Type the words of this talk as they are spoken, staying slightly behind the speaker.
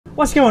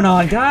What's going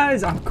on,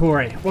 guys? I'm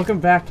Corey. Welcome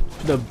back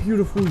to the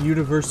beautiful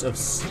universe of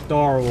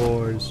Star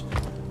Wars.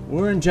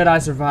 We're in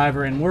Jedi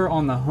Survivor, and we're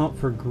on the hunt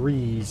for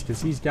Grease, because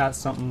he's got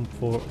something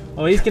for...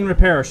 Oh, he can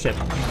repair our ship.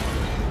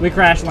 We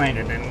crash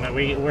landed, and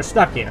we're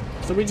stuck here.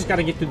 So we just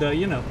gotta get to the,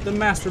 you know, the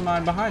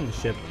mastermind behind the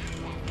ship.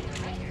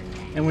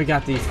 And we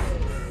got these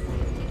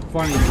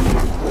funny...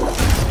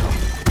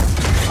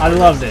 I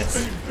love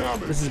this.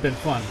 This has been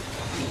fun.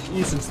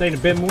 You can sustain a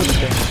bit more than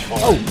damage.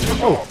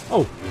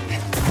 Oh!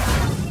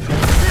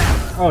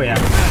 Oh yeah.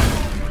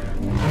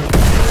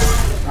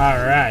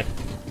 Alright.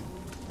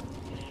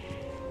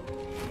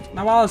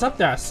 Now while I was up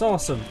there, I saw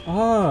some...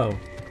 Oh.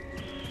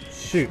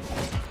 Shoot.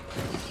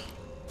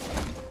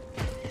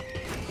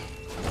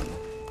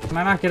 Can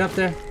I not get up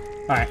there?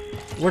 Alright.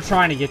 We're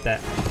trying to get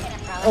that.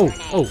 Oh.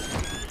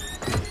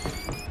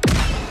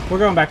 We're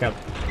going back up.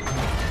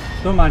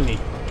 Don't mind me.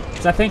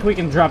 Because I think we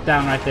can drop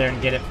down right there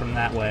and get it from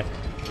that way.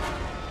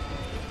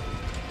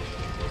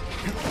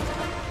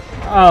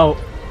 Oh.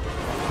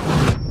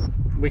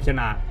 We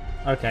cannot.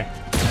 Okay.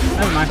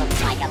 Never mind.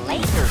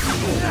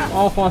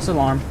 All false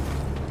alarm.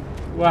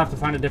 We'll have to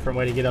find a different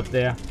way to get up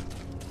there.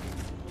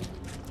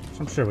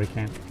 I'm sure we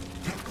can.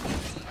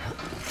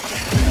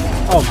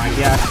 Oh my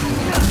gosh.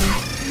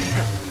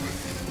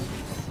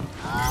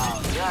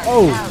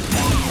 Oh.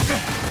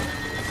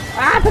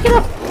 Ah, pick it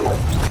up!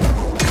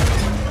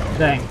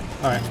 Dang.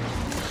 Alright.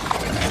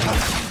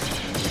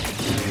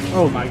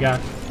 Oh my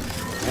god.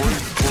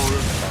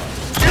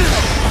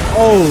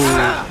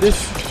 Oh,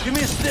 this... Give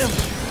me a stim.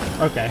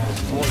 Okay.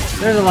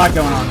 There's a lot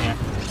going on here.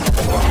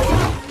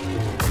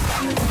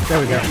 There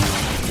we go.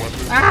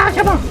 Ah,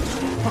 come on!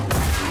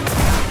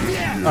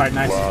 Alright,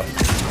 nice.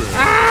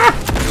 Ah!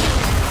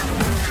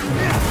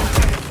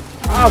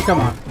 Oh,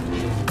 come on.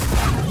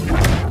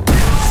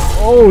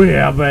 Oh,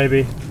 yeah,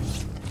 baby.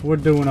 We're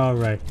doing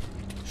alright.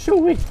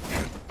 Shoo-wee.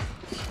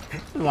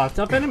 There's a lot of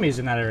tough enemies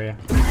in that area.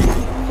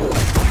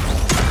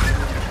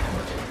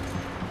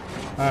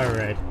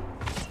 Alright.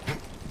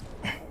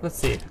 Let's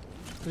see.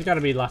 There's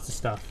gotta be lots of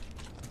stuff.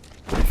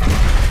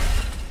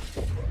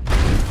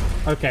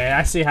 Okay,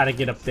 I see how to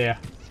get up there.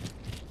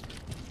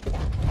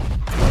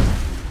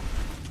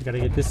 We gotta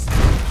get this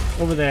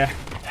over there.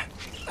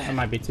 That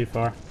might be too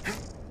far.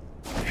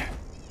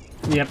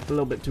 Yep, a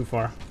little bit too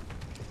far.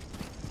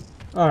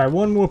 Alright,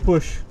 one more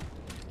push.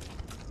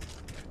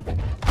 Okay,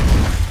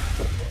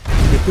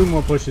 two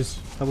more pushes.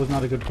 That was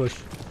not a good push.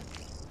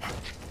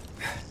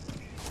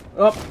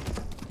 Up.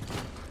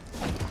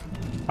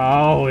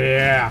 Oh,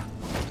 yeah.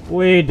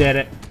 We did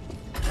it.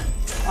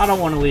 I don't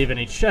want to leave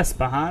any chests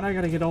behind. I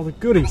gotta get all the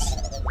goodies.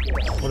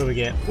 What do we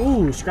get?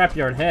 Ooh,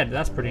 scrapyard head.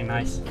 That's pretty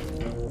nice.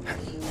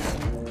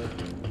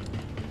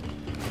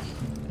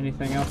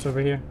 Anything else over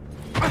here?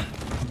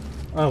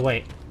 Oh,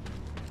 wait.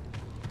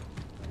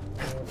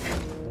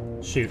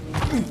 Shoot.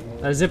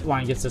 That zip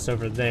line gets us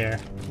over there,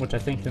 which I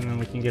think then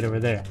we can get over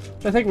there.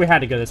 So I think we had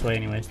to go this way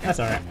anyways. That's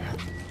alright.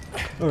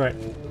 Alright.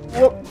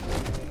 Whoop.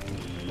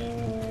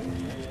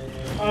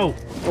 Oh,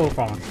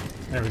 falling.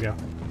 There we go.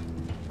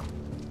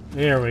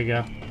 There we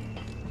go.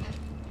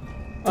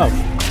 Oh.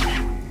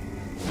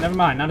 Never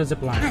mind, not a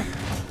zip line.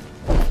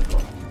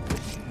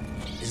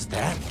 Is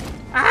that?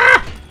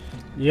 Ah!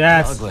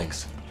 Yes.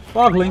 Foglings.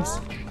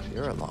 Foglings.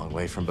 You're a long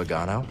way from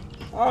Bogano.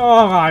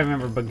 Oh, I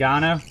remember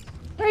Bogano.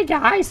 Hey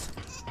guys.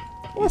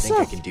 What's you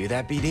think up? I can do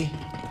that, BD?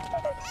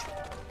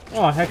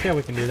 Oh, heck yeah,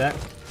 we can do that.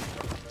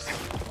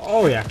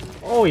 Oh yeah.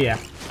 Oh yeah.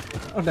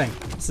 Oh dang.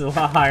 This is a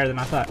lot higher than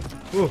I thought.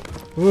 Ooh.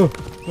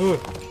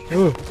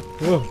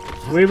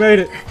 We made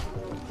it.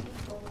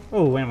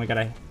 Oh, and we got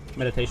a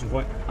meditation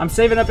point. I'm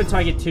saving up until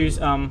I get two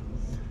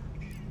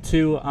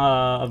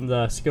of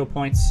the skill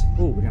points.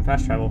 Ooh, we can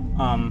fast travel.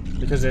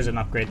 Because there's an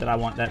upgrade that I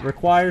want that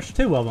requires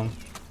 2 of them.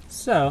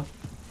 So,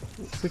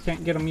 we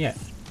can't get them yet.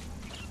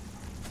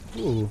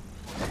 Ooh.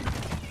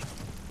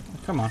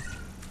 Come on.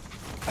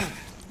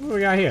 What do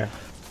we got here?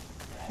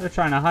 They're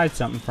trying to hide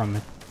something from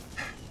me.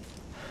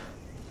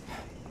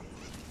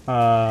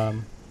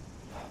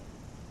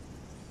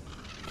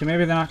 Okay,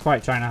 maybe they're not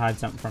quite trying to hide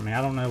something from me.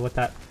 I don't know what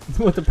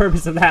the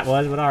purpose of that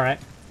was, but alright.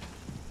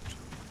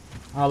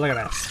 Oh, look at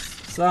that.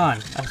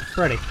 Sun. That's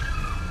pretty.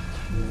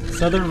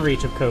 Southern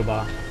reach of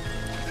Koba.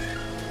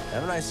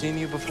 Haven't I seen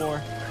you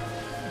before?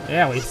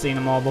 Yeah, we've seen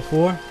them all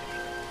before.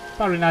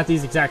 Probably not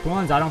these exact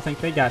ones. I don't think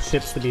they got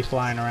ships to be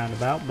flying around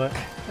about, but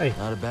hey.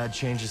 Not a bad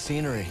change of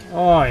scenery.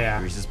 Oh, yeah.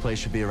 Grease's place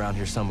should be around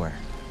here somewhere.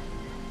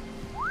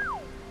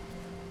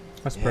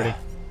 That's pretty.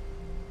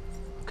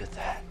 Look at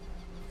that.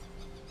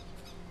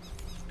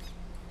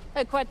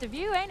 Quite the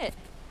view, ain't it?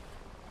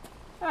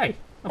 Hey,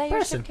 a That your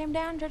person. ship came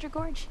down, Treasure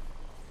Gorge?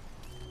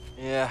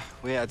 Yeah,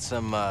 we had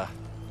some,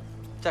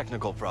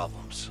 technical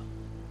problems.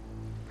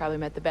 Probably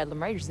met the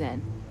Bedlam Raiders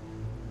then.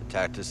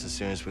 Attacked us as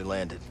soon as we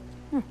landed.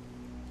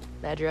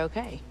 Glad you're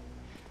okay.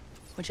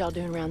 What y'all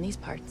doing around these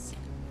parts?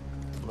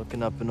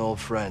 Looking up an old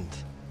friend.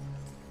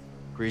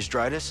 Grease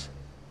Dritus?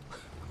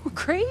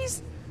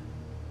 Grease?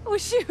 Oh,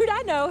 shoot,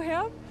 I know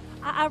him.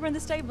 I run the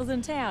stables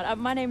in town.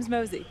 My name's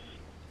Mosey.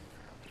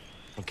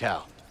 And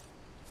Cal.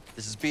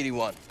 This is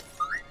BD1.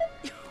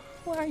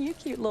 Why are you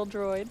cute, little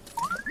droid?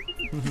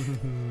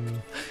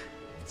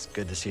 It's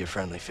good to see a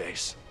friendly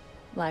face.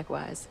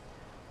 Likewise.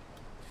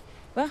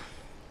 Well,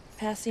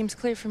 path seems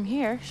clear from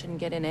here. Shouldn't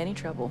get in any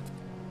trouble.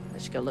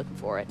 Let's go looking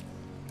for it.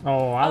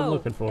 Oh, I'm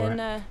looking for and,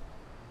 it.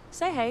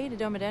 Say hey to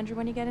Domodendra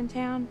when you get in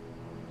town.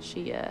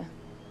 She,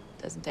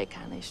 doesn't take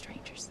kindly to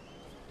strangers.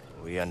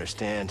 We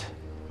understand.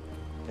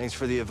 Thanks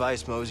for the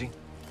advice, Mosey.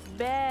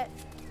 Bet.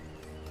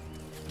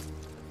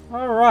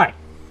 Alright.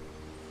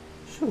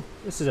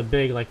 This is a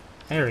big, like,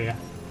 area.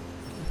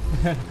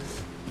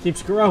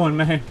 Keeps growing,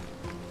 man.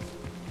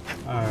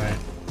 Alright.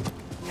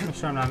 Make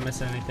sure I'm not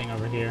missing anything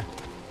over here.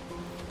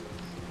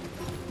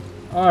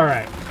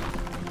 Alright.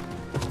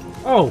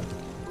 Oh!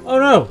 Oh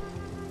no!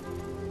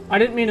 I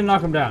didn't mean to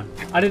knock him down.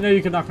 I didn't know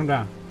you could knock him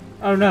down.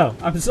 Oh no,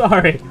 I'm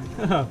sorry.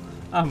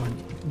 I'm a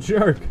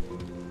jerk.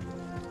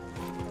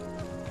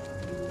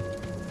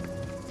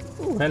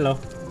 Ooh, hello.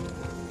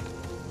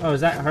 Oh,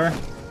 is that her?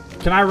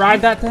 Can I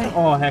ride that thing?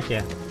 Oh, heck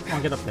yeah. Come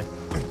on, get up there.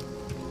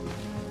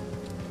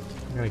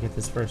 I gotta get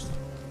this first.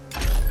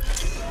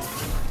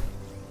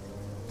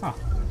 Huh.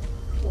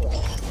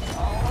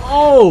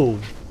 Oh!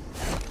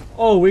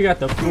 Oh, we got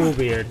the full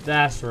beard.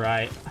 That's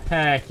right.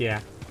 Heck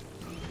yeah.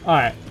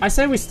 Alright, I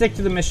say we stick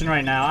to the mission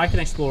right now. I can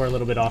explore a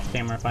little bit off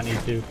camera if I need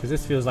to, because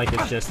this feels like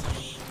it's just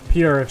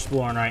pure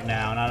exploring right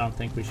now, and I don't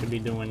think we should be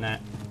doing that.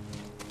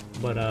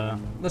 But,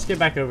 let's get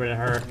back over to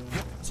her.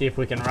 See if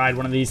we can ride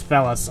one of these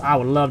fellas. I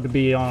would love to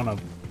be on a...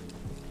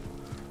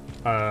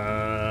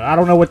 I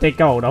don't know what they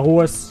call it. A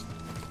horse?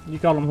 You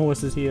call them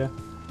horses here?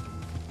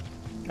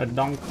 A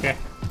donkey.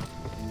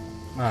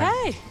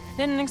 Right. Hey,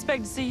 didn't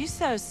expect to see you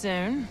so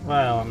soon.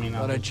 Well, I mean...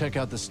 Thought I'd check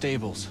out the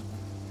stables.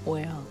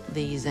 Well,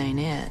 these ain't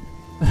it.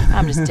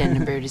 I'm just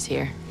tending Brutus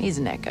here. He's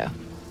an echo.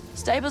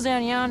 Stable's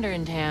down yonder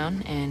in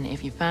town, and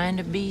if you find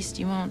a beast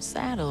you want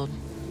saddled,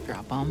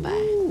 drop on by.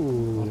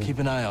 Ooh. I'll keep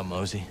an eye out,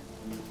 Mosey.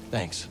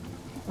 Thanks.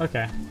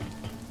 Okay.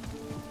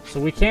 So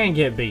we can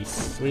get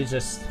beasts. We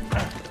just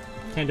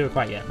can't do it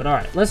quite yet. But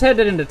alright, let's head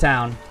into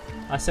town.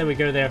 I say we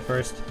go there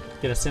first,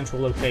 get a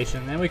central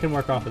location, then we can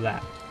work off of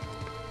that.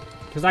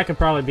 Because I could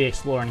probably be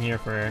exploring here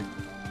for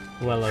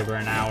well over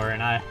an hour,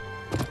 and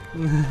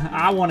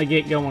I want to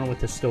get going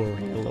with the story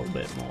a little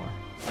bit more.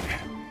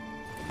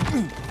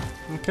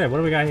 Okay, what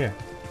do we got here?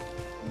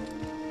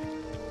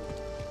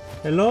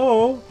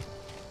 Hello?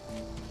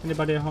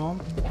 Anybody at home?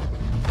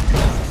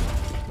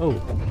 Oh.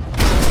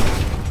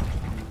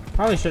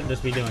 Probably shouldn't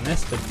just be doing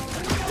this, but...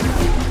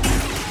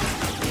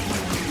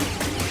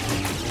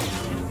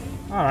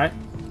 Alright.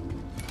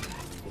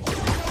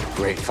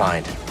 Great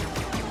find. Is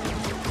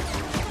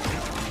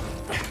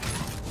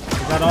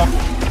that all?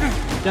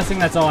 Guessing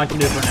that's all I can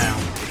do for now.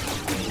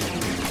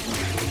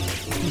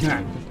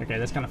 Okay,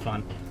 that's kind of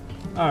fun.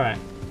 Alright.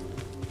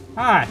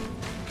 Hi!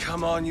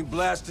 Come on, you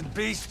blasted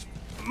beast!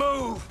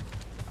 Move!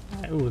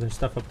 Ooh, there's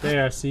stuff up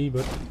there, I see,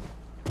 but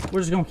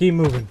we're just gonna keep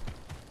moving.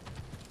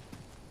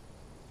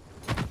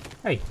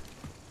 Hey,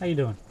 how you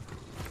doing?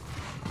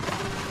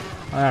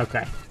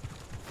 Okay.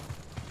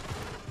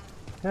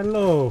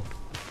 Hello.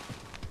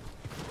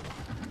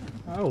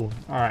 Oh,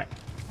 alright.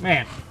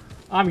 Man,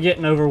 I'm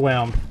getting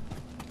overwhelmed.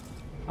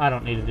 I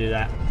don't need to do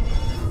that.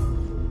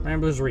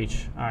 Rambler's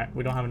Reach. Alright,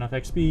 we don't have enough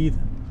XP.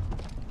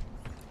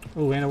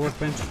 Oh, and a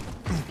workbench.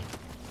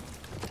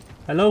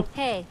 Hello?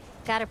 Hey,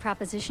 got a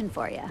proposition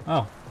for you.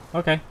 Oh,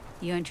 okay.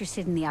 You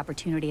interested in the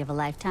opportunity of a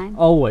lifetime?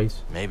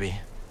 Always. Maybe.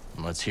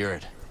 Let's hear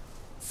it.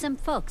 Some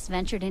folks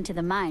ventured into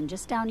the mine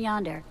just down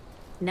yonder.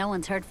 No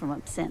one's heard from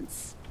them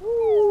since.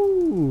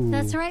 Ooh.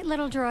 That's right,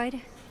 little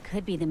droid.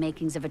 Could be the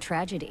makings of a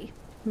tragedy.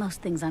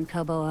 Most things on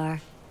Kobo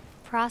are.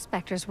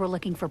 Prospectors were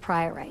looking for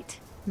priorite.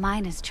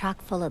 Mine is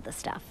chock full of the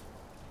stuff.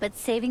 But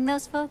saving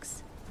those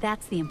folks,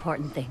 that's the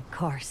important thing,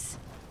 course.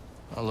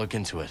 I'll look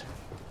into it.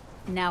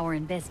 Now we're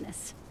in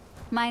business.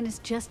 Mine is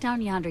just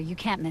down yonder, you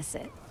can't miss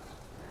it.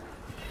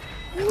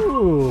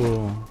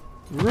 Ooh.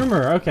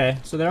 Rumor, okay.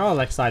 So they're all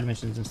like side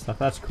missions and stuff.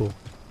 That's cool.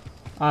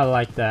 I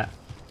like that.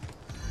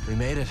 We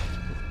made it.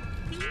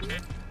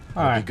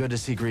 Alright. Be good to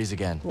see Grease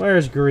again.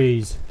 Where's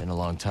Grease? Been a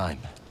long time.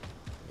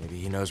 Maybe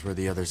he knows where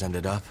the others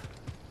ended up.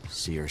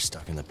 Seer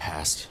stuck in the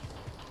past.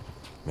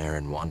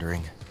 Marin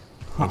wandering.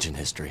 Ancient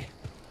history.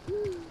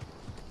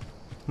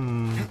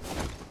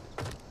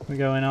 We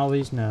go in all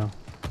these? No.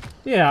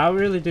 Yeah, I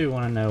really do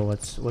want to know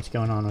what's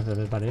going on with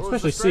everybody.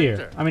 Especially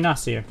Seer. I mean, not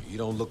Seer. You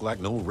don't look like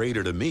no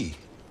raider to me.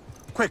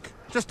 Quick,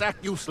 just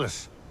act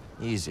useless.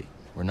 Easy.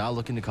 We're not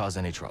looking to cause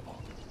any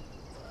trouble.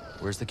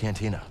 Where's the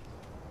cantina?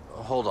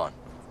 Hold on.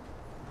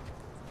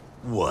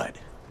 What?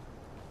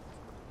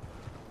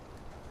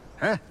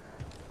 Huh?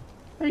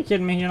 Are you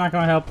kidding me? You're not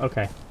going to help?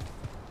 Okay.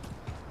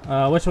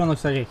 Which one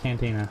looks like a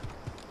cantina?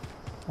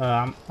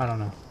 I don't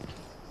know.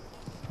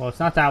 Well, it's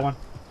not that one.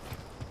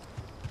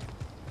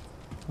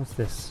 What's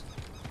this?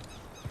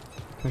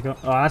 Can we go?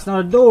 Oh, that's not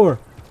a door!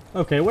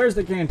 Okay, where's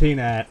the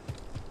cantina at?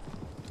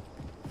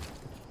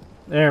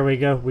 There we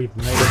go. We've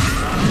made it.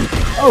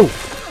 Oh!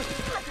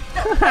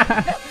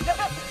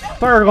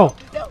 TURGLE!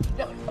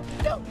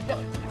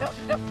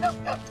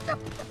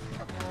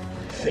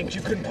 think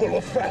you can pull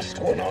a fast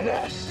one on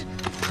us?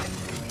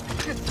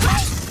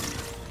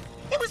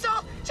 It was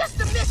all just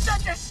a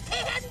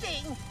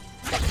misunderstanding.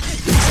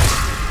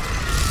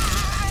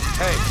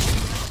 Hey!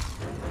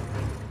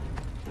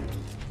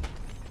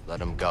 Let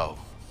him go.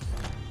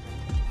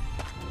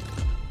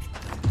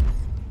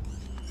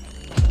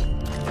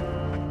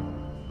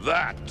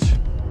 That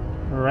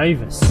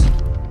Ravis.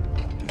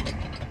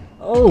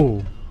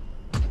 Oh.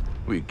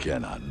 we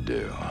cannot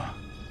do.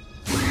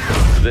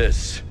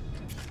 This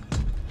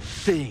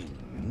thing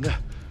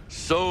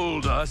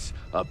sold us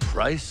a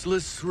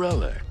priceless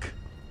relic.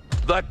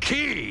 The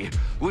key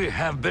we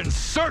have been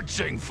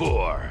searching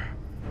for.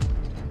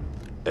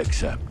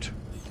 Except,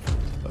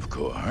 of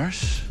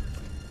course,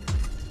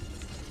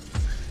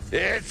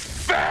 it's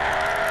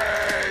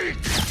fake!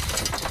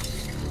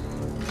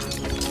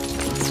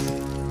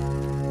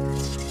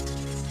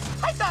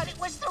 I thought it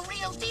was the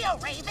real deal,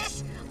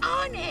 Ravis.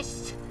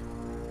 Honest.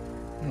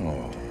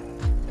 Oh.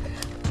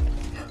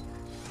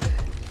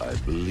 I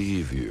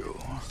believe you.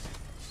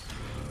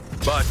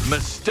 But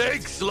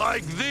mistakes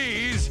like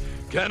these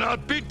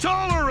cannot be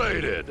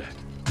tolerated.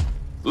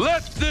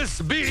 Let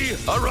this be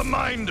a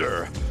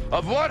reminder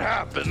of what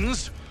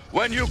happens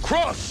when you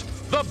cross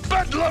the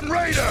Bedlam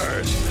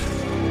Raiders!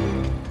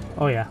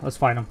 Oh yeah, let's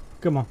fight him.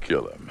 Come on.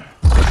 Kill him.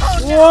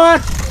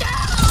 What?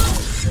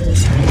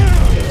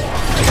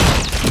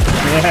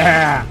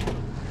 Yeah.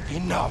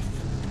 Enough.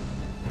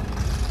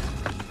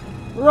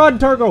 Run,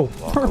 Turgle.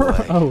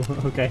 away. Oh,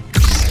 okay.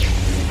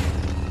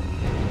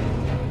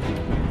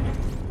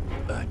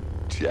 A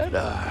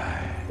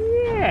Jedi.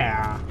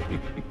 Yeah.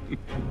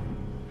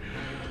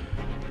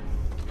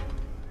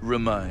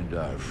 Remind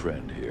our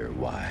friend here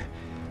why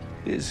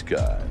his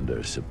kind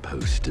are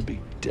supposed to be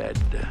dead.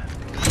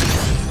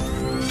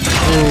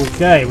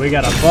 Okay, we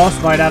got a boss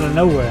fight out of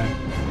nowhere.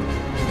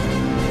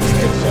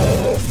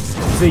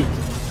 Zeke.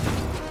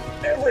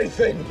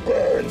 Everything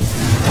burns.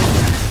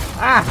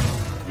 Ah.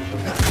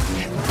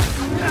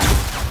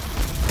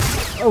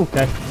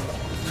 Okay.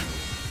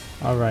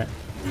 All right.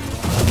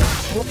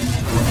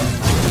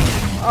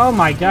 Oh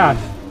my God.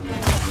 Time's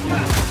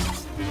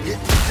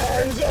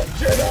up,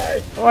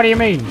 Jedi. What do you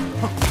mean?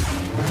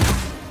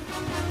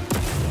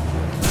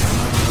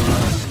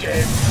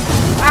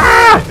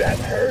 Ah! That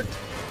hurt.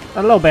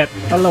 A little bit.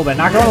 A little bit.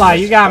 Not gonna lie,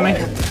 you got me.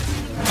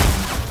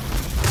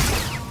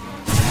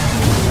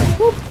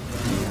 Whoop.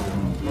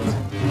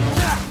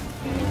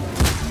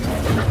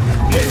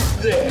 Is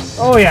this?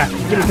 Oh yeah,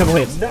 give me a couple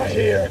hits. Not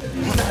here.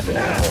 Not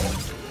now.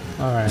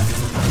 All right.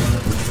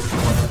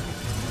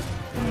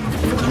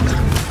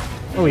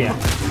 Oh yeah.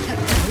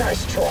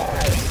 Nice try.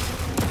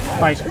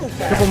 Fight.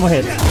 Couple more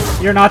hits.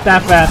 You're not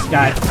that fast,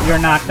 guy. You're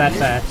not that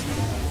fast.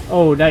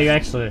 Oh, now you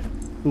actually.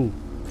 Ooh.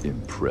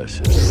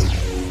 Impressive.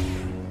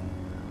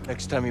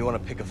 Next time you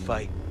want to pick a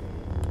fight,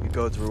 you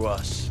go through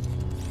us.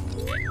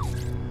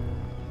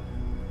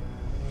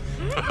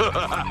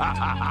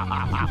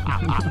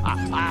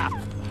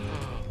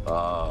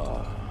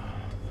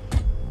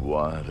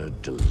 What a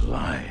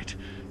delight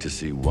to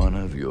see one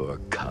of your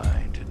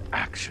kind in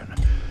action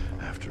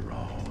after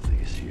all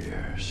these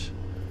years.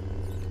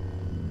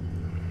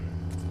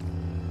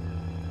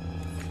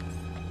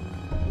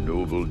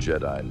 Noble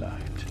Jedi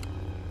Knight,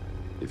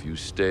 if you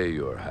stay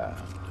your hand,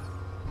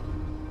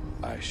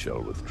 I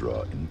shall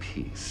withdraw in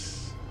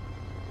peace.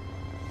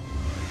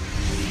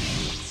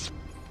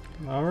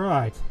 All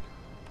right.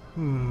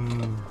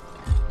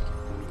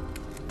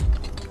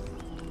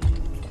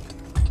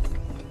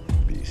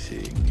 Be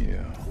seeing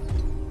you.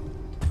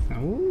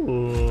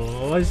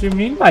 Ooh, what do you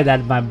mean by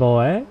that, my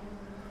boy?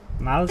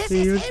 I'll This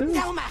see you is him, too.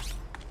 Noma.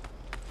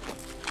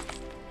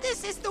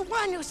 This is the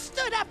one who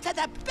stood up to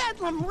the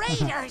Bedlam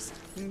Raiders.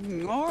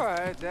 All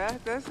right,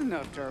 that's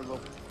enough, Turgle.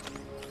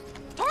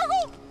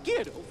 Turgle,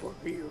 get over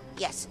here.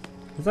 Yes.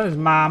 Is that his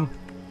mom?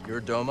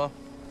 You're Doma?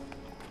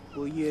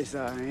 Well, yes,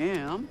 I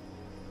am.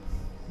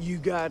 You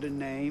got a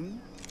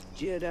name,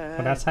 Jedi?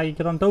 But that's how you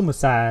get on Doma's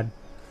side.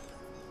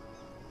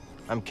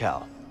 I'm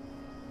Cal.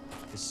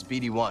 This is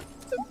BD1.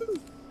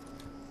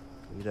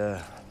 We'd,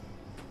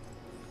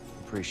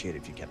 appreciate it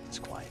if you kept this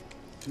quiet.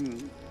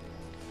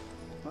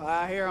 Well,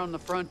 out here on the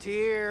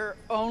frontier,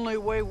 only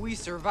way we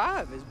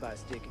survive is by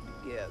sticking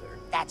together.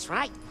 That's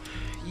right.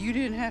 You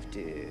didn't have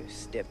to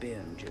step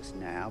in just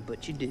now,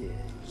 but you did.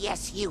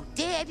 Yes, you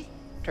did.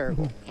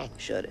 Turgle,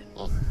 shut it.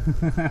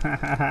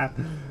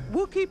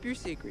 We'll keep your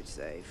secret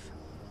safe.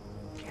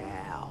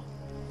 Cal,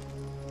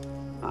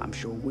 I'm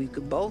sure we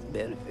could both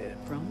benefit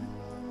from it.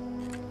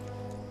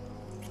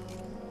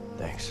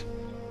 Thanks.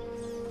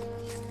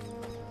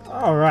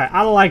 All right,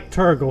 I like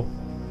Turgle.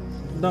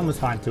 Doma's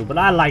fine too, but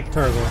I like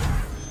Turgle.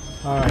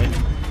 All right,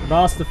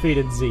 boss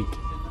defeated Zeke.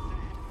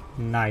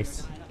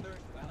 Nice.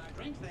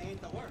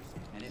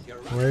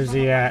 Where's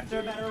he at?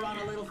 Better run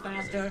a little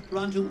faster.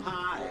 Run to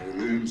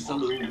Pie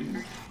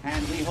Saloon,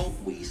 and we hope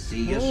we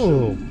see you Ooh,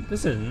 soon.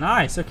 this is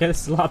nice. Okay,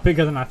 this is a lot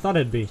bigger than I thought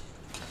it'd be.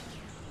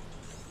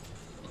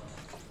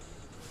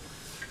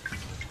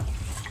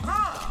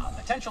 Ah,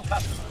 potential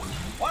customer.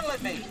 What'll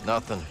it be?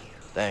 Nothing.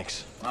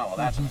 Thanks. Oh, well,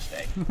 that's a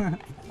mistake.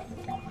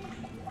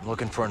 I'm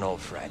looking for an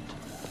old friend.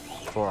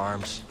 4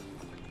 arms,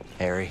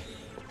 hairy,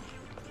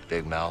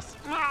 big mouth.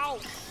 Ow!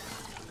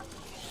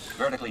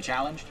 Vertically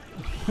challenged?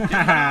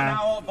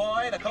 Now, old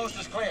boy, the coast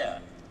is clear.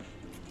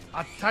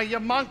 I'll tell you,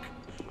 Monk,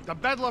 the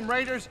Bedlam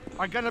Raiders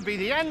are gonna be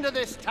the end of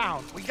this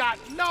town. We got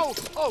no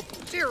hope,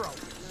 zero,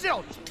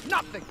 zilch,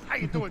 nothing. How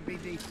you doing,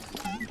 BD?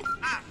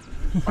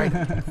 Wait.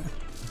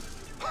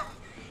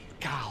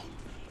 Cal,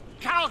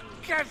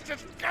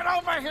 just get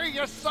over here,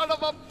 you son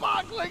of a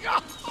bogling.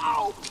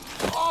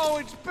 Oh,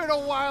 it's been a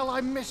while.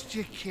 I missed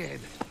you, kid.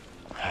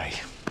 Hey.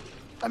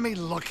 Let me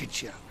look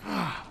at you.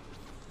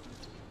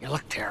 You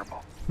look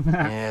terrible.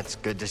 Yeah, it's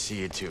good to see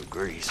you too,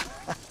 Grease.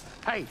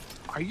 Hey,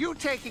 are you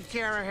taking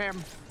care of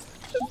him?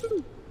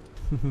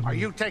 Are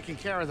you taking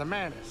care of the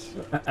Manus?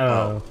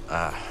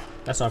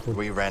 That's awkward.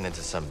 We ran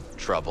into some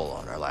trouble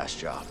on our last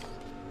job.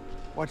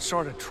 What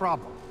sort of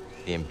trouble?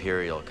 The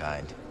Imperial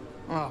kind.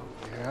 Oh,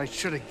 yeah, I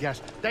should have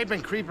guessed. They've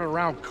been creeping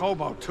around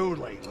Kobo too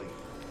lately.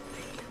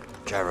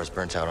 Gyro's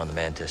burnt out on the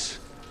Mantis.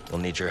 We'll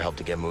need your help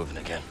to get moving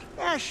again.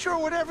 Yeah, sure,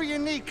 whatever you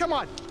need. Come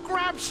on,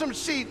 grab some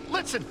seed.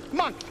 Listen,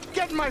 Monk,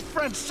 get my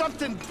friend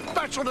something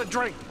special to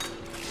drink.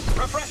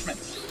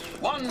 Refreshments.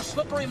 1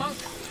 slippery monk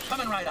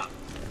coming right up.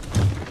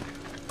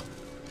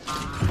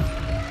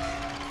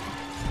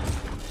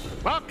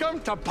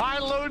 Welcome to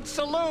Pyloon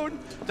Saloon,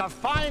 the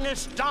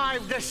finest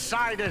dive this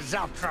side of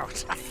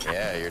Zeltros.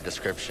 Yeah, your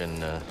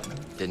description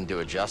didn't do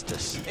it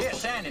justice. Here's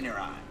sand in your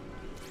eye.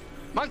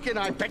 Monk and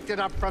I picked it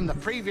up from the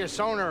previous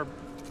owner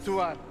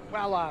through a,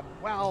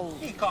 well...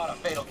 He caught a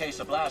fatal case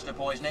of blaster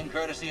poisoning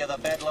courtesy of the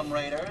Bedlam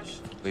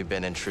Raiders. We've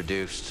been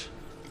introduced.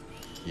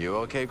 You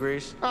okay,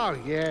 Grease? Oh,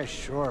 yeah,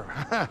 sure.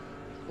 As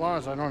long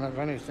as I don't have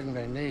anything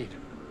they need.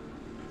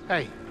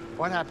 Hey,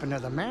 what happened to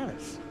the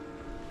Manus?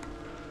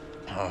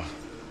 Oh,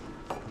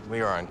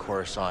 we are on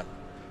Coruscant,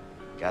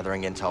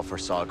 gathering intel for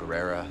Saw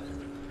Gerrera.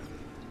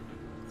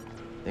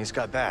 Things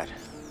got bad.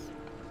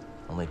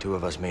 Only 2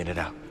 of us made it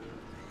out.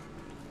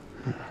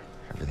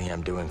 Everything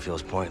I'm doing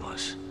feels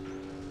pointless.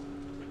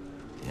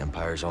 The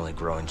Empire's only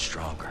growing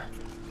stronger.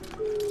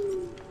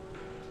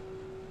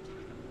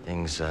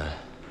 Things,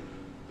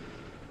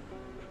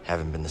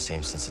 haven't been the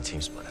same since the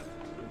team split up.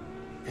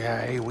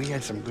 Yeah, hey, we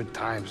had some good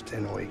times,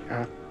 didn't we,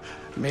 huh?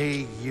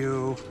 Me,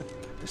 you,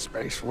 the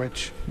Space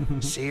Witch,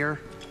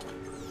 Seer.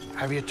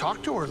 Have you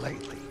talked to her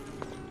lately?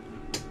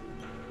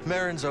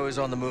 Marin's always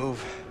on the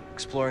move,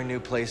 exploring new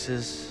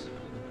places,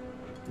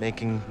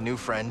 making new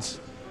friends.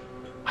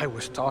 I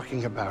was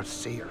talking about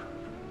Seer.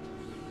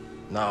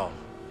 No.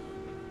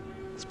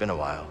 It's been a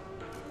while.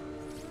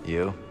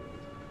 You?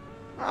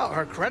 Well,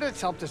 her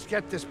credits helped us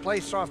get this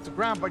place off the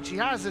ground, but she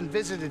hasn't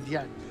visited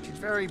yet. She's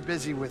very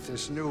busy with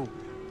this new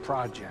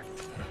project.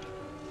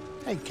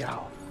 Hey,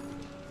 Cal.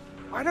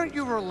 Why don't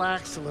you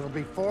relax a little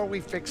before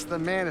we fix the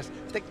Manus?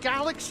 The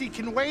galaxy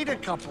can wait a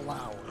couple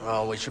hours.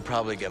 Well, we should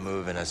probably get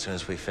moving as soon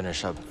as we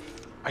finish up.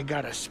 I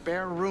got a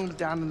spare room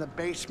down in the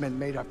basement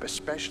made up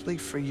especially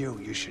for you.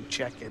 You should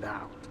check it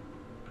out.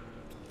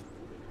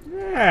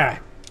 Yeah.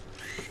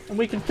 And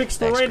we can fix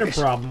the Thanks, Raider Grace.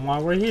 problem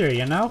while we're here,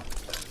 you know?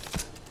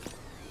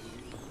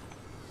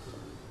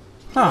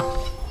 Huh.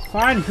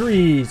 Find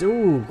Grease.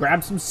 Ooh,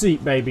 grab some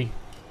seat, baby.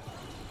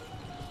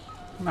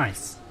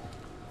 Nice.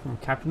 From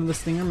Captain of the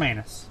Stinger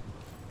Manus.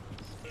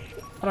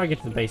 How do I get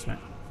to the basement?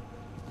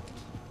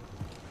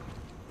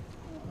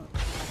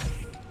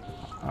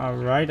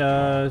 Alright,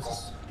 so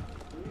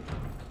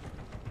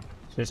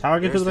here's how I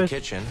get to Here's the the basement.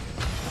 kitchen.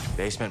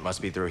 Basement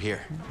must be through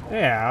here.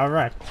 Yeah,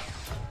 alright.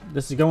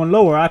 This is going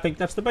lower. I think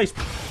that's the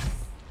basement.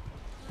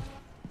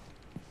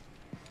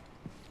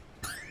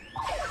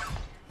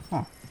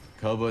 Huh.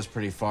 Kobo's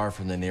pretty far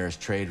from the nearest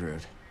trade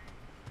route.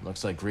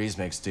 Looks like Grease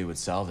makes do with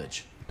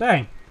salvage.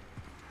 Dang.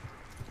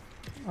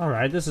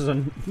 Alright, this is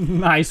a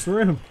nice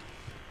room.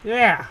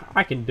 Yeah,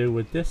 I can do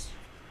with this.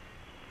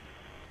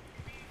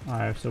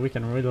 Alright, so we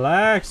can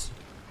relax.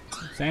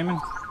 Examine.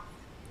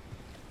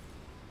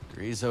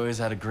 Grease always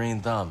had a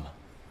green thumb.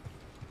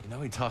 You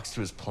know he talks to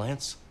his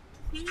plants?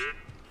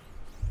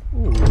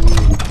 Ooh,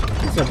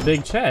 it's a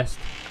big chest.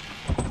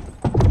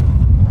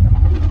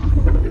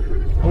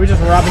 Are we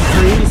just robbing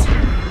trees?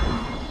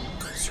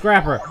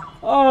 Scrapper.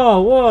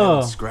 Oh,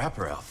 whoa.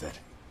 Scrapper outfit.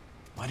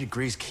 Why did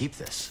Grease keep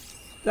this?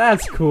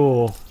 That's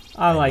cool.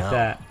 I like know.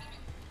 that.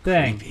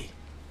 Dang. Creepy.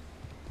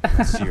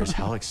 Sears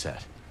Helix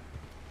set.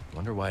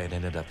 Wonder why it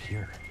ended up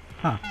here.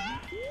 Huh.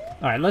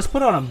 Alright, let's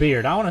put on a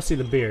beard. I want to see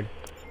the beard.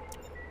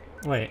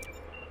 Wait.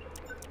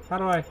 How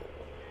do I...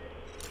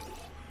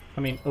 I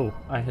mean, oh,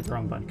 I hit the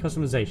wrong button.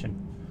 Customization.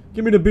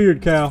 Give me the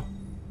beard, Cal.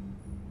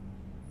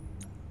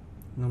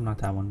 No, not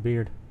that one.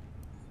 Beard.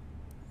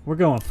 We're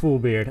going full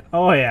beard.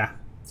 Oh, yeah.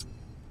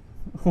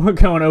 We're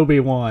going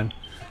Obi-Wan.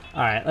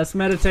 Alright, let's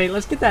meditate.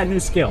 Let's get that new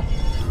skill.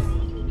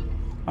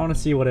 I want to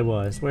see what it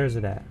was. Where is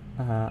it at?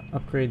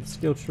 Upgrade the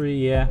skill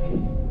tree, yeah.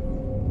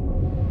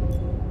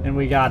 And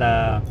we got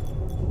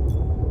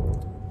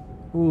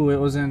ooh, it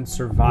was in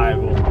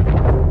survival.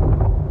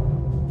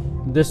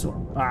 This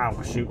one.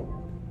 Oh, shoot.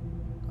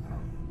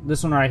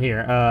 This one right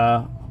here.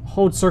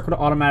 hold circle to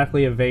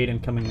automatically evade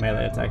incoming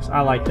melee attacks.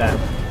 I like that.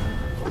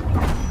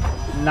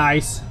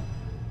 Nice.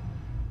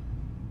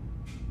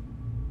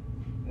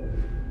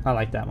 I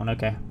like that one.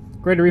 Okay.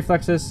 Greater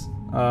reflexes.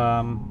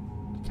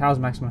 Cow's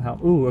maximum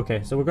health. Ooh,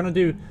 okay. So we're going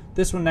to do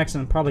this one next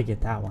and probably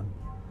get that one.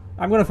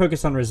 I'm going to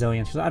focus on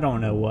resilience because I don't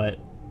know what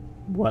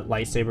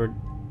lightsaber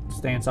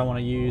stance I want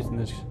to use. And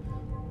there's,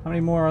 how many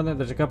more are there?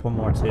 There's a couple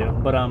more too.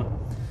 But,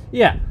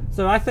 yeah.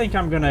 So I think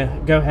I'm going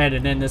to go ahead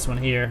and end this one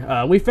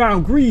here. We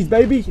found Grease,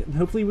 baby! And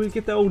hopefully we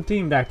get the old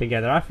team back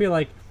together. I feel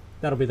like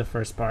that'll be the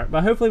first part.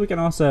 But hopefully we can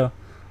also...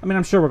 I mean,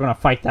 I'm sure we're going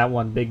to fight that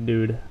one big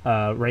dude,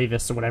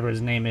 Ravis or whatever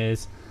his name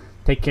is.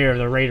 Take care of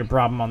the raider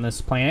problem on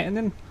this planet, and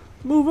then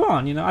move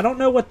on. You know, I don't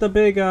know what the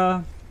big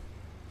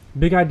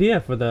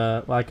idea for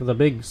the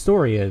big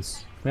story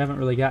is. We haven't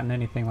really gotten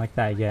anything like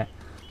that yet.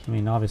 I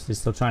mean, obviously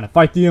still trying to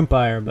fight the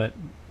Empire, but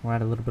we're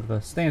at a little bit of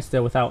a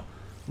standstill without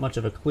much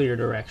of a clear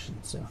direction.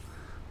 So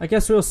I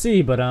guess we'll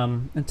see, but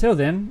until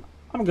then,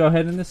 I'm going to go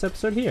ahead and end this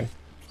episode here.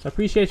 So I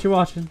appreciate you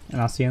watching,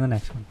 and I'll see you in the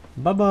next one.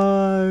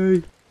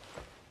 Bye-bye!